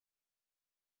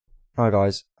Hi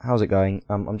guys, how's it going?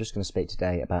 I'm just going to speak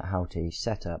today about how to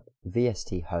set up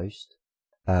Vst Host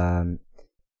to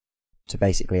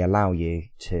basically allow you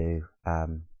to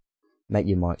make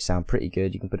your mic sound pretty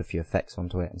good. You can put a few effects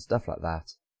onto it and stuff like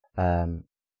that. And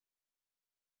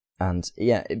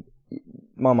yeah,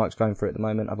 my mic's going for it at the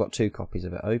moment. I've got 2 copies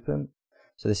of it open.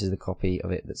 So this is the copy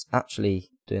of it that's actually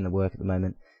doing the work at the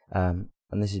moment. And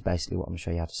this is basically what I'm going to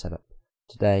show you how to set up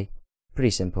today.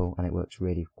 Pretty simple, and it works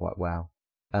really quite well.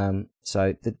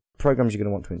 So the programs you're going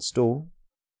to want to install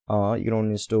are, you're going to want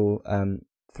to install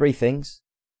 3 things: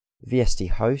 Vst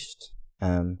Host,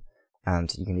 and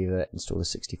you can either install the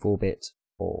 64-bit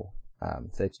or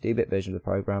 32-bit version of the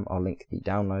program. I'll link the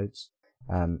downloads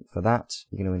for that.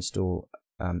 You're going to install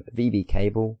VB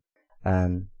cable,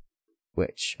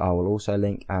 which I will also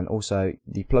link, and also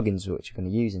the plugins which you're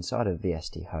going to use inside of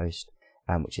Vst Host,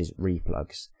 which is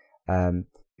replugs. You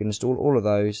can install all of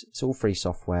those. It's all free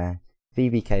software.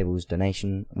 VB cable is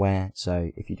donationware,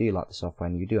 so if you do like the software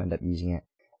and you do end up using it,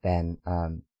 then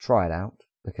try it out,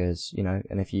 because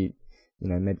and if you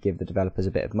maybe give the developers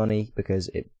a bit of money, because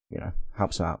it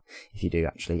helps them out if you do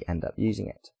actually end up using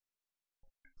it.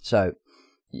 So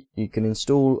you can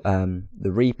install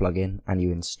the re plugin, and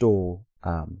you install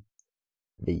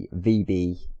the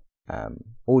VB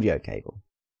audio cable,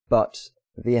 but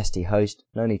Vst Host,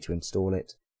 no need to install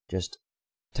it. Just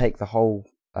take the whole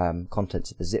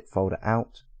contents of the zip folder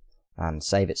out and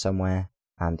save it somewhere,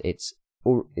 and it's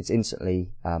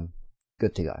instantly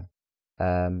good to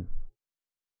go.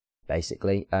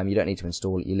 Basically, you don't need to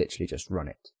install it, you literally just run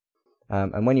it.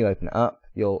 And when you open it up,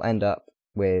 you'll end up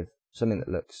with something that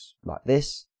looks like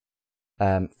this.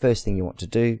 First thing you want to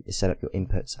do is set up your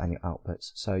inputs and your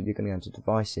outputs. So you're going to go into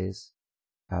Devices,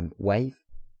 Wave,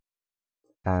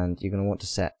 and you're going to want to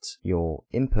set your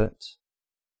input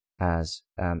as,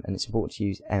 and it's important to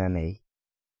use MME,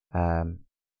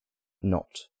 not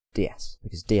DS,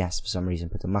 because DS for some reason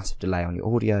puts a massive delay on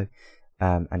your audio,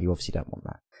 and you obviously don't want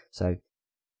that. So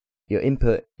your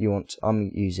input, I'm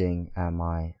using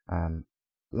my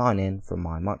line in from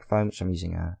my microphone, which I'm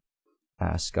using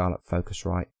a Scarlett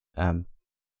Focusrite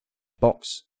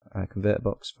box, converter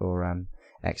box for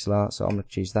XLR, so I'm going to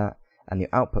choose that. And your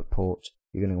output port,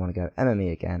 you're going to want to go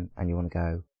MME again, and you want to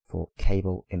go for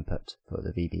cable input for the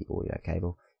VB audio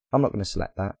cable. I'm not going to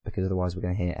select that, because otherwise we're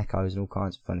going to hear echoes and all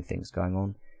kinds of funny things going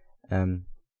on.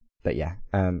 But yeah,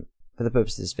 for the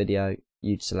purpose of this video,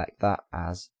 you'd select it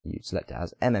as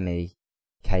MME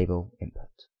cable input.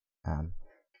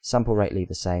 Sample rate leave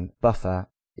the same. Buffer,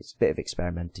 it's a bit of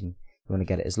experimenting. You want to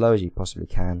get it as low as you possibly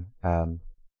can,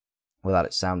 without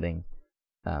it sounding.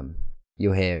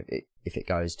 You'll hear it if it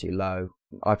goes too low.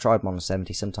 I tried mine on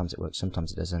 70. Sometimes it works,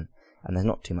 sometimes it doesn't. And there's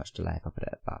not too much delay if I put it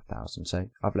at about 1000.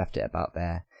 So I've left it about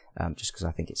there, just because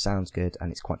I think it sounds good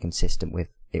and it's quite consistent with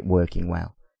it working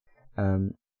well.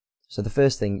 So the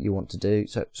first thing you want to do,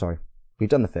 we've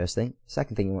done the first thing.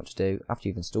 Second thing you want to do after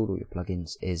you've installed all your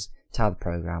plugins is tell the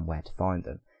program where to find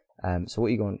them. So what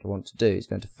you're going to want to do is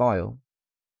go into File,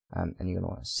 and you're going to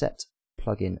want to set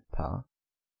plugin path,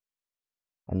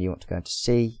 and you want to go into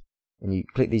C, and you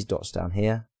click these dots down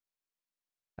here.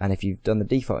 And if you've done the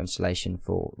default installation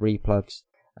for replugs,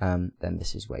 then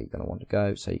this is where you're going to want to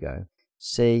go. So you go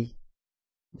C,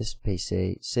 this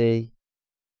PC, C,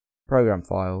 Program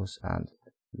Files, and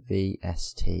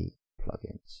VST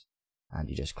Plugins. And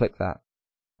you just click that,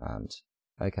 and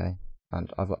OK.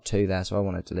 And I've got 2 there, so I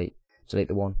want to delete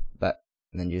the one. And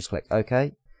then you just click OK,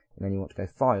 and then you want to go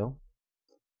File,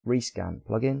 Rescan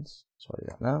Plugins. So I'll do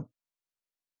that now.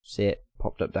 See it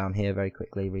popped up down here very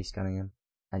quickly, rescanning them.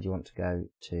 And you want to go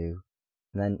to,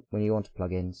 and then when you go to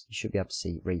plugins, you should be able to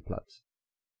see replugs.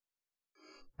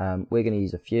 We're going to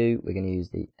use a few. We're going to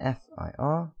use the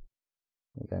FIR.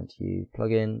 We're going to use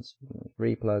plugins,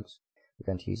 replugs. We're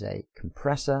going to use a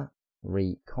compressor,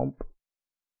 recomp.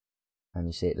 And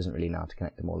you see it doesn't really know how to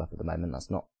connect them all up at the moment.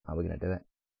 That's not how we're going to do it.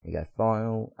 You go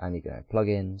File, and you go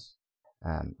Plugins,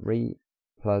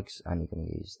 replugs, and you're going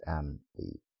to use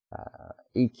the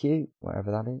EQ,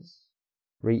 wherever that is,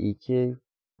 re-EQ.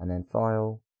 And then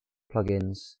File,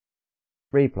 Plugins,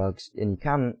 Replugs, and you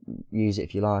can use it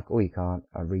if you like, or you can't,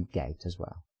 Regate as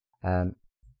well. And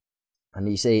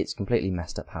you see it's completely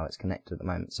messed up how it's connected at the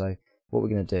moment. So what we're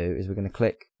going to do is we're going to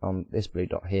click on this blue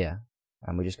dot here,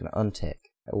 and we're just going to untick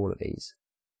all of these.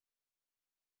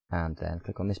 And then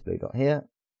click on this blue dot here.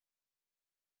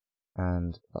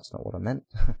 And that's not what I meant.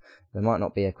 There might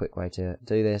not be a quick way to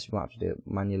do this. We might have to do it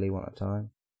manually one at a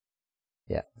time.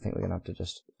 Yeah, I think we're going to have to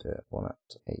just do it one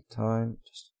at a time.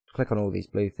 Just click on all these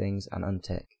blue things and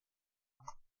untick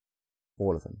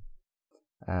all of them.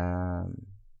 For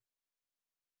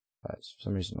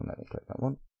some reason, I'll let me click that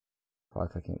one. by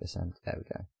clicking at this end. There we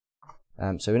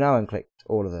go. So we now unclicked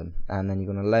all of them, and then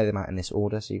you're going to lay them out in this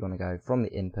order. So you're going to go from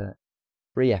the input,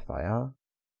 FIR,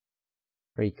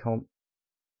 comp,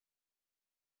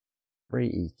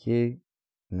 EQ,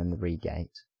 and then the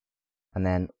regate. And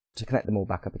then to connect them all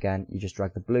back up again, you just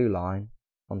drag the blue line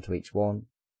onto each one,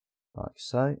 like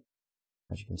so.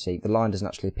 As you can see, the line doesn't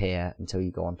actually appear until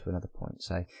you go on to another point,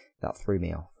 so that threw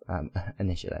me off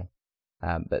initially.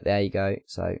 But there you go.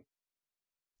 So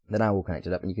they're now all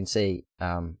connected up, and you can see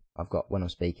I've got, when I'm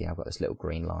speaking, I've got this little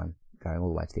green line going all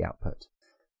the way to the output,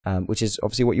 which is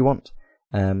obviously what you want.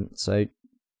 So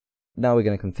now we're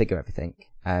going to configure everything,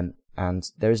 and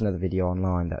there is another video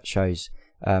online that shows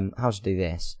how to do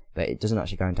this, but it doesn't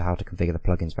actually go into how to configure the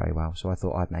plugins very well, so I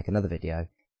thought I'd make another video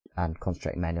and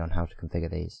concentrate mainly on how to configure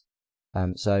these.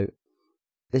 So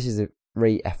this is the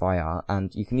FIR,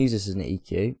 and you can use this as an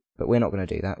EQ, but we're not going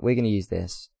to do that. We're going to use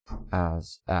this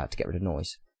as to get rid of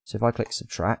noise. So if I click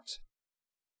subtract,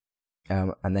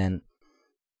 and then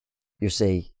you'll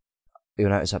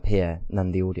notice up here none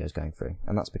of the audio is going through,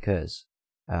 and that's because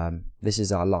this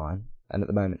is our line, and at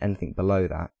the moment anything below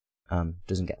that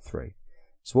doesn't get through.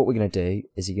 So what we're going to do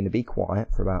is you're going to be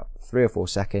quiet for about 3 or 4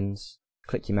 seconds,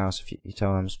 click your mouse a few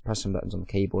times, press some buttons on the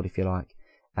keyboard if you like,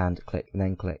 and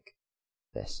then click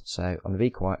this. So I'm going to be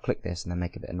quiet, click this, and then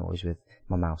make a bit of noise with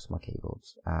my mouse and my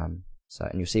keyboards. And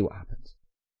you'll see what happens.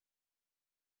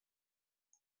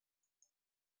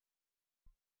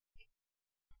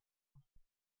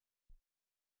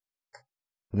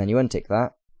 And then you untick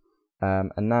that,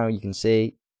 and now you can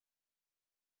see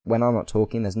when I'm not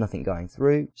talking, there's nothing going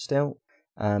through still,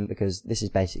 because this is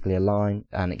basically a line,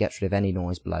 and it gets rid of any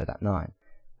noise below that line.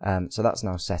 So that's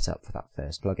now set up for that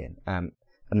first plugin.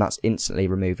 And that's instantly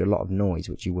removed a lot of noise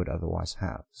which you would otherwise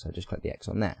have. So just click the X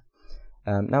on there.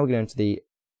 Now we're going to the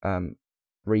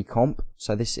recomp.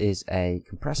 So this is a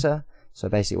compressor. So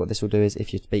basically what this will do is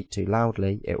if you speak too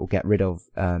loudly, it will get rid of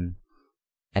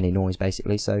any noise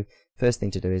basically. So first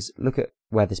thing to do is look at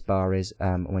where this bar is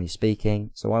when you're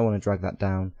speaking. So I want to drag that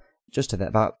down just to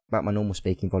about my normal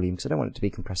speaking volume, because I don't want it to be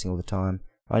compressing all the time.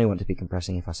 I only want it to be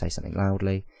compressing if I say something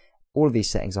loudly. All of these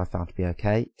settings I found to be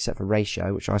okay, except for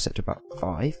ratio, which I set to about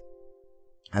 5.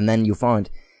 And then you'll find,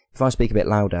 if I speak a bit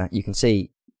louder, you can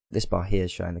see this bar here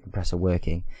is showing the compressor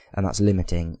working, and that's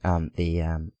limiting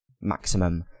the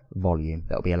maximum volume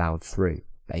that will be allowed through,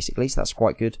 basically. So that's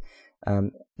quite good.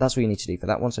 That's what you need to do for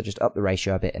that one. So just up the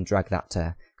ratio a bit and drag that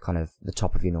to kind of the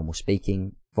top of your normal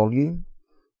speaking volume.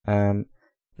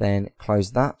 Then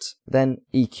close that. Then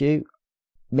EQ.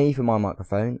 Me, for my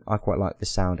microphone, I quite like the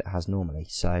sound it has normally,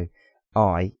 so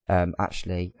I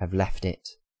actually have left it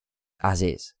as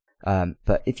is.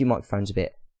 But if your microphone's a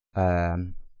bit,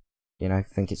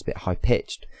 think it's a bit high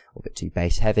pitched or a bit too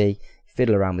bass heavy,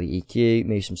 fiddle around with the EQ,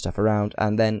 move some stuff around,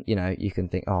 and then you can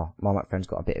think, oh, my microphone's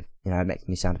got a bit of, it makes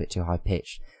me sound a bit too high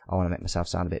pitched. I want to make myself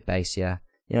sound a bit bassier.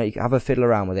 You can have a fiddle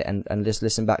around with it and just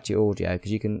listen back to your audio,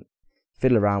 because you can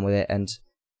fiddle around with it and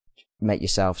make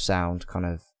yourself sound kind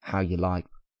of how you like.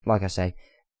 Like I say,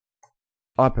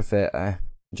 I prefer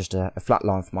just a flat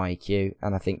line for my EQ,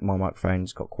 and I think my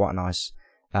microphone's got quite a nice,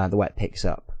 the way it picks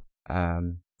up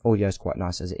audio is quite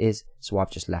nice as it is, so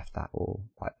I've just left that all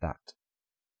like that.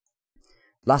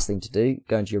 Last thing to do,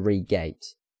 go into your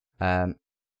regate, and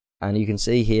you can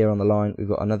see here on the line we've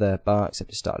got another bar, except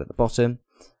it started at the bottom,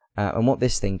 and what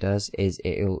this thing does is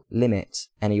it'll limit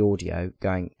any audio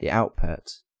going the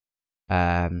output,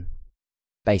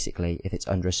 basically if it's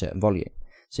under a certain volume.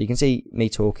 So you can see me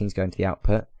talking is going to the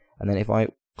output, and then if I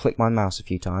click my mouse a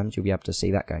few times, you'll be able to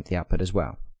see that going to the output as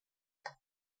well.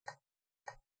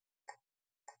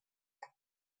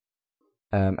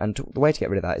 And the way to get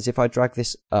rid of that is if I drag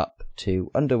this up to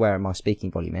under where my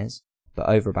speaking volume is, but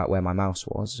over about where my mouse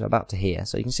was, so about to here.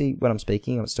 So you can see when I'm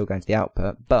speaking, I'm still going to the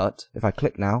output, but if I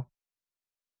click now,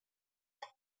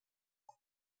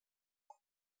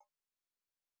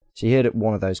 so you heard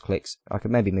one of those clicks. I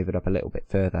could maybe move it up a little bit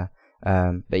further.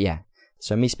 But yeah,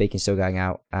 so me speaking is still going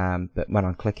out, but when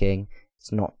I'm clicking,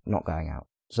 it's not going out.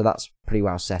 So that's pretty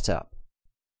well set up.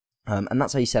 And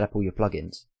that's how you set up all your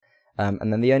plugins.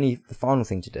 And then the final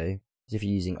thing to do is, if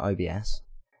you're using OBS,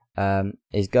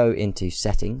 is go into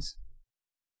settings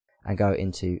and go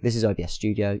into, this is OBS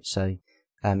Studio, so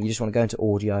you just want to go into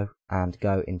audio and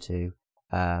go into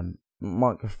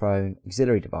microphone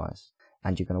auxiliary device,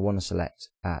 and you're going to want to select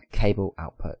cable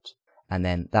output, and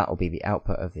then that will be the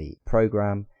output of the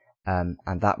program,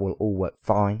 and that will all work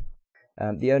fine.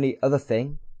 The only other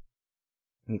thing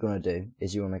you're going to do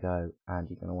is you want to go and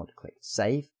you're going to want to click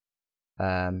save,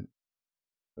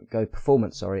 go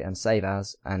performance, and save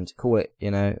as, and call it,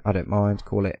 I don't mind,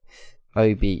 call it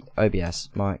OBS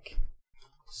mic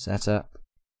setup,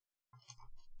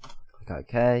 click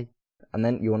OK, and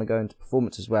then you want to go into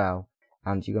performance as well,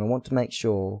 and you're going to want to make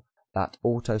sure that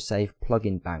autosave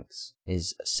plugin banks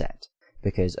is set,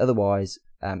 because otherwise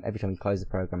every time you close the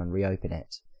program and reopen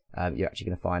it, you're actually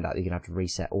going to find out that you're going to have to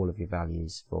reset all of your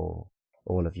values for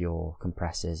all of your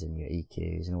compressors and your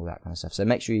EQs and all that kind of stuff. So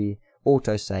make sure you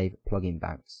autosave plugin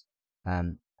banks,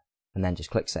 and then just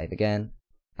click save again,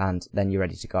 and then you're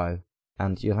ready to go,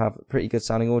 and you'll have pretty good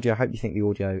sounding audio. I hope you think the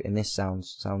audio in this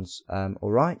sounds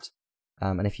alright,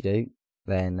 and if you do,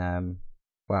 then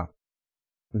well,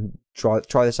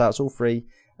 try this out. It's all free,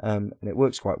 and it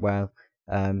works quite well.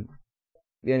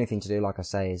 The only thing to do, like I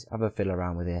say, is have a fiddle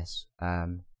around with this,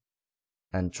 and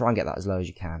try and get that as low as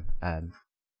you can,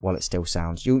 while it still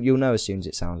sounds. You'll know as soon as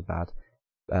it sounds bad.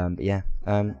 But yeah,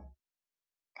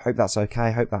 hope that's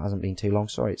okay. Hope that hasn't been too long.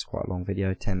 Sorry, it's quite a long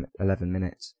video, 10-11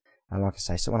 minutes. And like I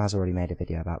say, someone has already made a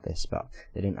video about this, but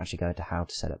they didn't actually go into how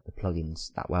to set up the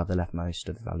plugins that well. They left most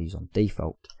of the values on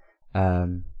default.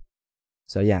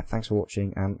 So yeah, thanks for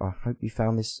watching, and I hope you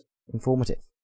found this informative.